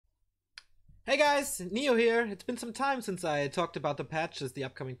Hey guys, Neo here. It's been some time since I talked about the patches, the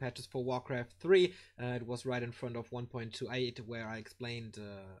upcoming patches for Warcraft 3. It was right in front of 1.28 where I explained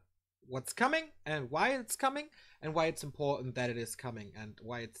what's coming and why it's coming and why it's important that it is coming and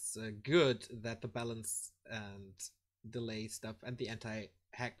why it's good that the balance and delay stuff and the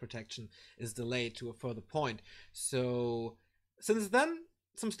anti-hack protection is delayed to a further point. So since then,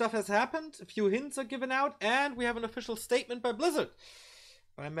 some stuff has happened, a few hints are given out, and we have an official statement by Blizzard.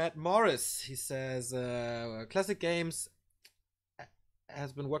 By Matt Morris. He says, Classic Games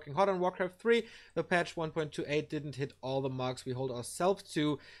has been working hard on Warcraft 3. The patch 1.28 didn't hit all the marks we hold ourselves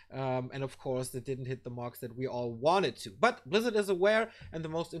to, and of course it didn't hit the marks that we all wanted to. But Blizzard is aware, and the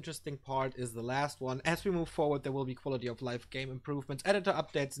most interesting part is the last one. As we move forward, there will be quality of life game improvements, editor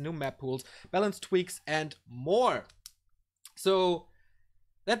updates, new map pools, balance tweaks, and more. So,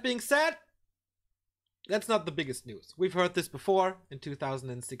 that being said, that's not the biggest news. We've heard this before in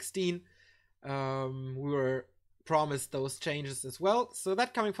 2016. We were promised those changes as well, so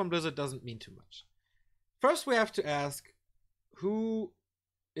that coming from Blizzard doesn't mean too much. First, we have to ask, who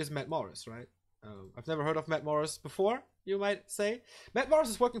is Matt Morris, right? I've never heard of Matt Morris before, you might say. Matt Morris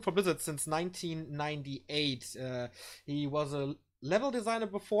is working for Blizzard since 1998. He was a level designer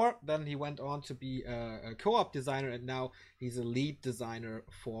before, then he went on to be a co-op designer, and now he's a lead designer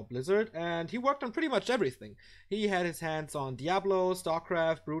for Blizzard, and he worked on pretty much everything. He had his hands on Diablo,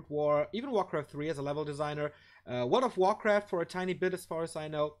 StarCraft, Brood War, even Warcraft 3 as a level designer, World of Warcraft for a tiny bit as far as I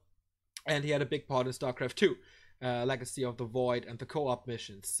know, and he had a big part in StarCraft 2, Legacy of the Void and the co-op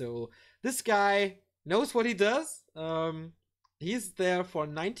missions. So this guy knows what he does. He's there for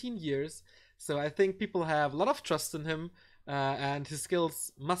 19 years, so I think people have a lot of trust in him. And his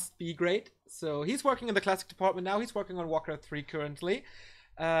skills must be great. So he's working in the classic department now. He's working on Warcraft 3 currently.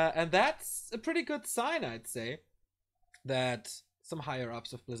 And that's a pretty good sign, I'd say, that some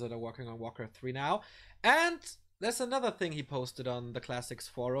higher-ups of Blizzard are working on Warcraft 3 now. And there's another thing he posted on the Classics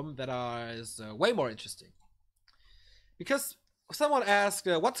forum that is way more interesting. Because someone asked,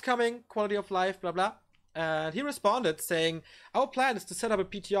 what's coming, quality of life, blah, blah. And he responded saying, our plan is to set up a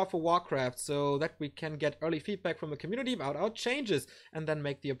PTR for Warcraft so that we can get early feedback from the community about our changes and then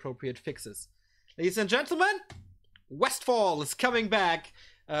make the appropriate fixes. Ladies and gentlemen, Westfall is coming back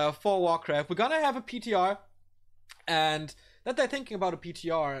for Warcraft. We're gonna have a PTR, and that they're thinking about a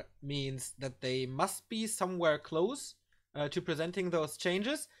PTR means that they must be somewhere close to presenting those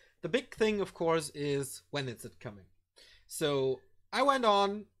changes. The big thing, of course, is when is it coming. So I went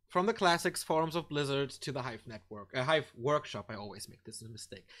on from the Classics forums of Blizzard to the Hive network, Hive Workshop. I always make this a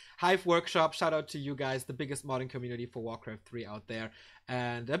mistake. Hive Workshop, shout out to you guys, the biggest modding community for Warcraft 3 out there,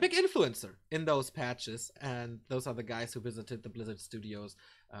 and a big influencer in those patches, and those are the guys who visited the Blizzard studios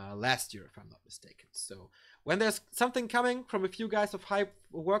last year, if I'm not mistaken. So when there's something coming from a few guys of Hive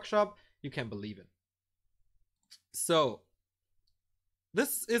Workshop, you can believe it. So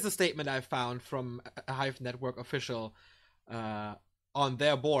this is a statement I found from a Hive network official on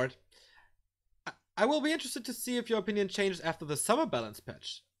their board. I will be interested to see if your opinion changes after the summer balance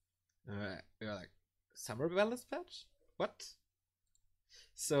patch. You're like, summer balance patch? What?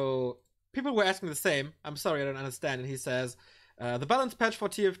 So people were asking the same. I'm sorry, I don't understand. And he says, the balance patch for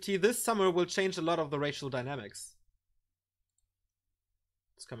TFT this summer will change a lot of the racial dynamics.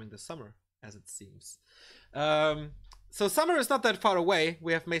 It's coming this summer, as it seems. So summer is not that far away.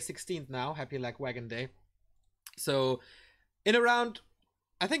 We have May 16th now. Happy Like Wagon Day. So in around,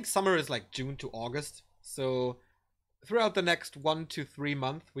 I think summer is like June to August. So throughout the next 1 to 3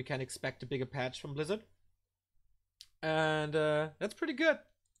 months, we can expect a bigger patch from Blizzard. And that's pretty good.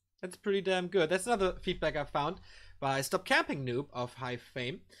 That's pretty damn good. That's another feedback I found by Stop Camping Noob of Hive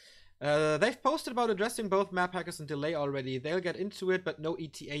fame. They've posted about addressing both map hackers and delay already. They'll get into it, but no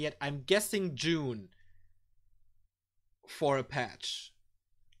ETA yet. I'm guessing June for a patch.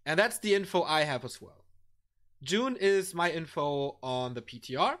 And that's the info I have as well. June is my info on the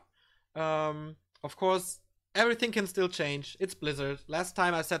PTR. Of course, everything can still change. It's Blizzard. Last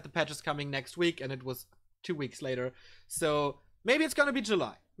time I said the patch is coming next week, and it was 2 weeks later. So maybe it's gonna be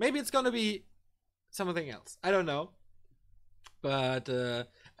July. Maybe it's gonna be something else. I don't know. But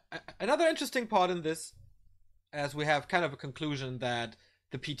another interesting part in this, as we have kind of a conclusion that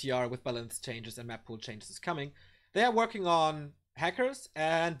the PTR with balance changes and map pool changes is coming, they are working on hackers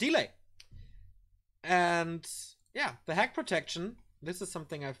and delay. And yeah, the hack protection, this is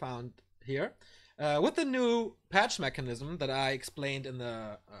something I found here. With the new patch mechanism that I explained in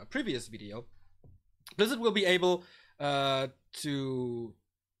the previous video, Blizzard will be able to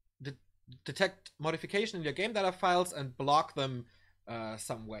detect modification in your game data files and block them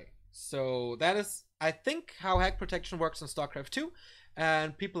some way. So that is, I think, how hack protection works in StarCraft 2.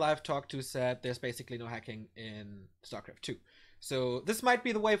 and people I've talked to said there's basically no hacking in StarCraft 2. So this might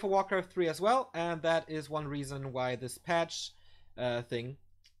be the way for Warcraft 3 as well, and that is one reason why this patch thing,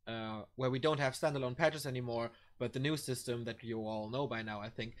 where we don't have standalone patches anymore, but the new system that you all know by now, I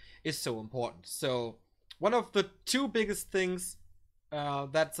think, is so important. So one of the two biggest things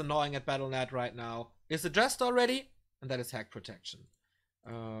that's annoying at Battle.net right now is addressed already, and that is hack protection.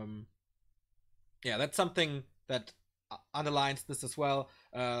 Yeah, that's something that underlines this as well.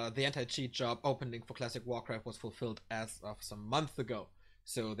 The anti-cheat job opening for Classic Warcraft was fulfilled as of some month ago.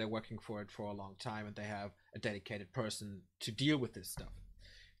 So they're working for it for a long time, and they have a dedicated person to deal with this stuff.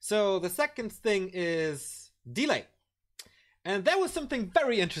 So the second thing is delay. And there was something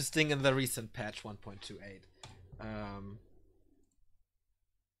very interesting in the recent patch 1.28.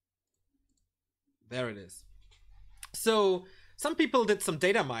 There it is. So some people did some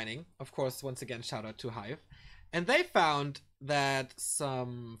data mining. Of course, once again, shout out to Hive. And they found that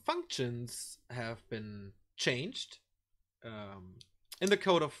some functions have been changed in the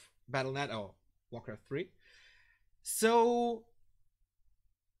code of Battle.net or Warcraft 3. So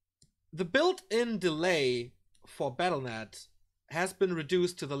the built-in delay for Battle.net has been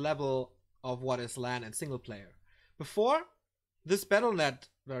reduced to the level of what is LAN and single player. Before, this Battle.net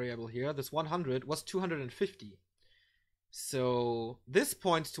variable here, this 100, was 250. So this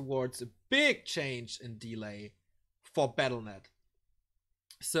points towards a big change in delay for Battle.net.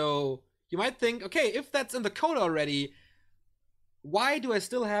 So you might think, okay, if that's in the code already, why do I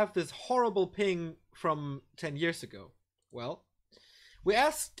still have this horrible ping from 10 years ago? Well, we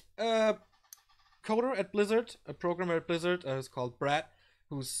asked a coder at Blizzard, a programmer at Blizzard, who's called Brad,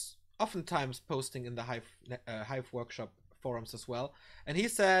 who's oftentimes posting in the Hive workshop forums as well. And he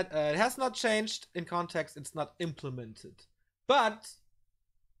said, it has not changed in context, it's not implemented. But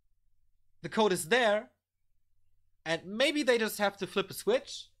the code is there, and maybe they just have to flip a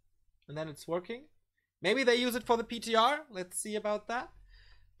switch, and then it's working. Maybe they use it for the PTR, let's see about that.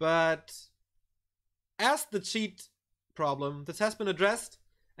 But as the cheat problem, this has been addressed,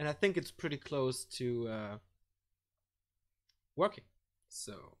 and I think it's pretty close to working.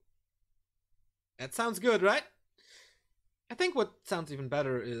 So that sounds good, right? I think what sounds even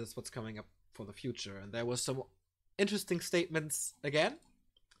better is what's coming up for the future, and there was some interesting statements again.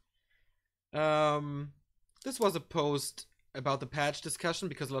 This was a post about the patch discussion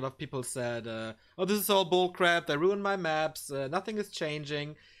because a lot of people said, oh, this is all bullcrap, they ruined my maps, nothing is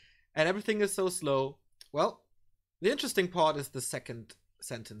changing, and everything is so slow. Well, the interesting part is the second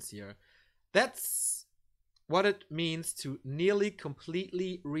sentence here. That's what it means to nearly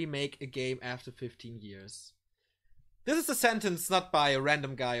completely remake a game after 15 years. This is a sentence not by a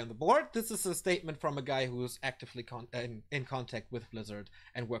random guy on the board. This is a statement from a guy who's actively in contact with Blizzard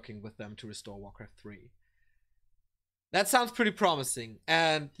and working with them to restore Warcraft 3. That sounds pretty promising.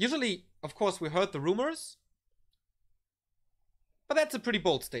 And usually, of course, we heard the rumors. But that's a pretty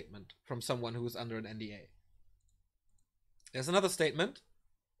bold statement from someone who's under an NDA. There's another statement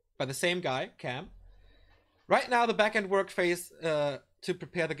by the same guy, Cam. Right now, the backend work phase to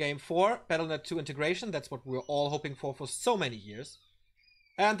prepare the game for Battle.net 2 integration. That's what we're all hoping for so many years.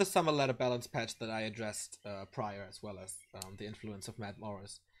 And the summer ladder balance patch that I addressed prior, as well as the influence of Matt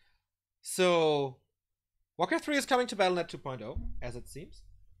Morris. So Warcraft 3 is coming to Battle.net 2.0, as it seems.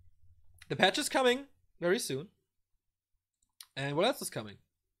 The patch is coming very soon. And what else is coming?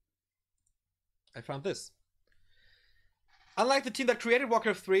 I found this. Unlike the team that created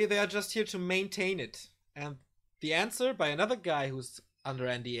Warcraft 3, they are just here to maintain it. And the answer by another guy who's under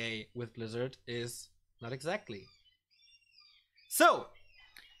NDA with Blizzard is not exactly. So,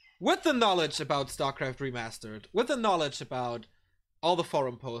 with the knowledge about StarCraft Remastered, with the knowledge about all the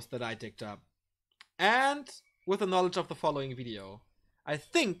forum posts that I digged up, and with the knowledge of the following video, I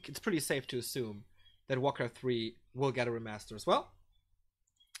think it's pretty safe to assume that Warcraft 3 will get a remaster as well.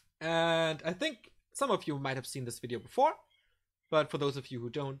 And I think some of you might have seen this video before, but for those of you who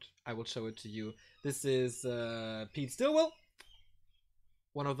don't, I will show it to you. This is Pete Stillwell,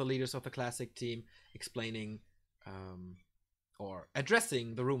 one of the leaders of the Classic team, explaining or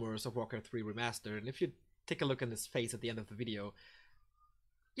addressing the rumors of Warcraft 3 Remastered. And if you take a look at his face at the end of the video,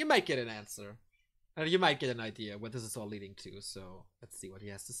 you might get an answer. And you might get an idea what this is all leading to. So let's see what he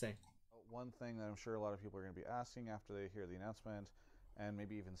has to say. One thing that I'm sure a lot of people are going to be asking after they hear the announcement, and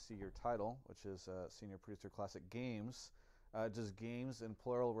maybe even see your title, which is Senior Producer Classic Games. Does games in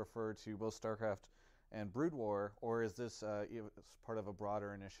plural refer to both StarCraft and Brood War, or is this part of a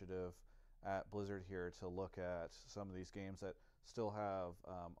broader initiative at Blizzard here to look at some of these games that still have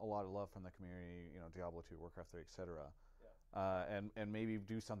a lot of love from the community, you know, Diablo 2, Warcraft 3, etc., and maybe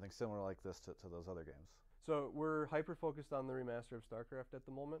do something similar like this to those other games? So we're hyper-focused on the remaster of StarCraft at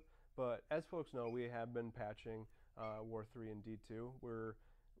the moment, but as folks know, we have been patching War 3 and D2.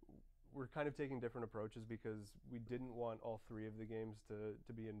 We're kind of taking different approaches because we didn't want all three of the games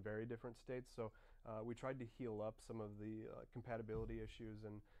to be in very different states. So we tried to heal up some of the compatibility issues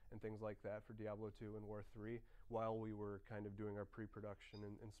and things like that for Diablo 2 and War 3 while we were kind of doing our pre-production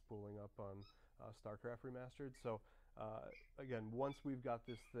and spooling up on StarCraft Remastered. So again, once we've got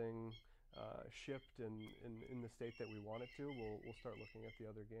this thing shipped and in the state that we want it to, we'll start looking at the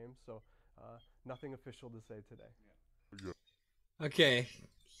other games. So nothing official to say today. Yeah. Okay,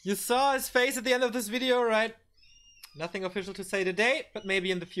 you saw his face at the end of this video, right? Nothing official to say today, but maybe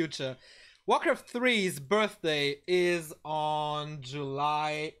in the future. Warcraft 3's birthday is on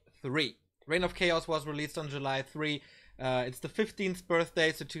July 3. Reign of Chaos was released on July 3. It's the 15th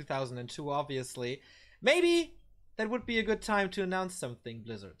birthday, so 2002, obviously. Maybe that would be a good time to announce something,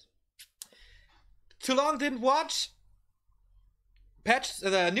 Blizzard. Too long didn't watch.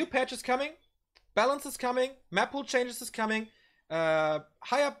 The new patch is coming. Balance is coming. Map pool changes is coming.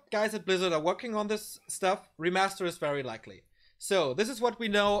 High up guys at Blizzard are working on this stuff. Remaster is very likely. So this is what we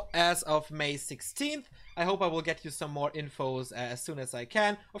know as of May 16th. I hope I will get you some more infos as soon as I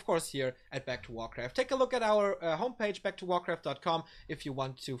can. Of course, here at Back to Warcraft. Take a look at our homepage, backtowarcraft.com, if you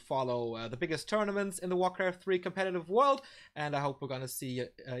want to follow the biggest tournaments in the Warcraft 3 competitive world. And I hope we're going to see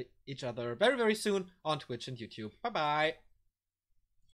each other very, very soon on Twitch and YouTube. Bye-bye.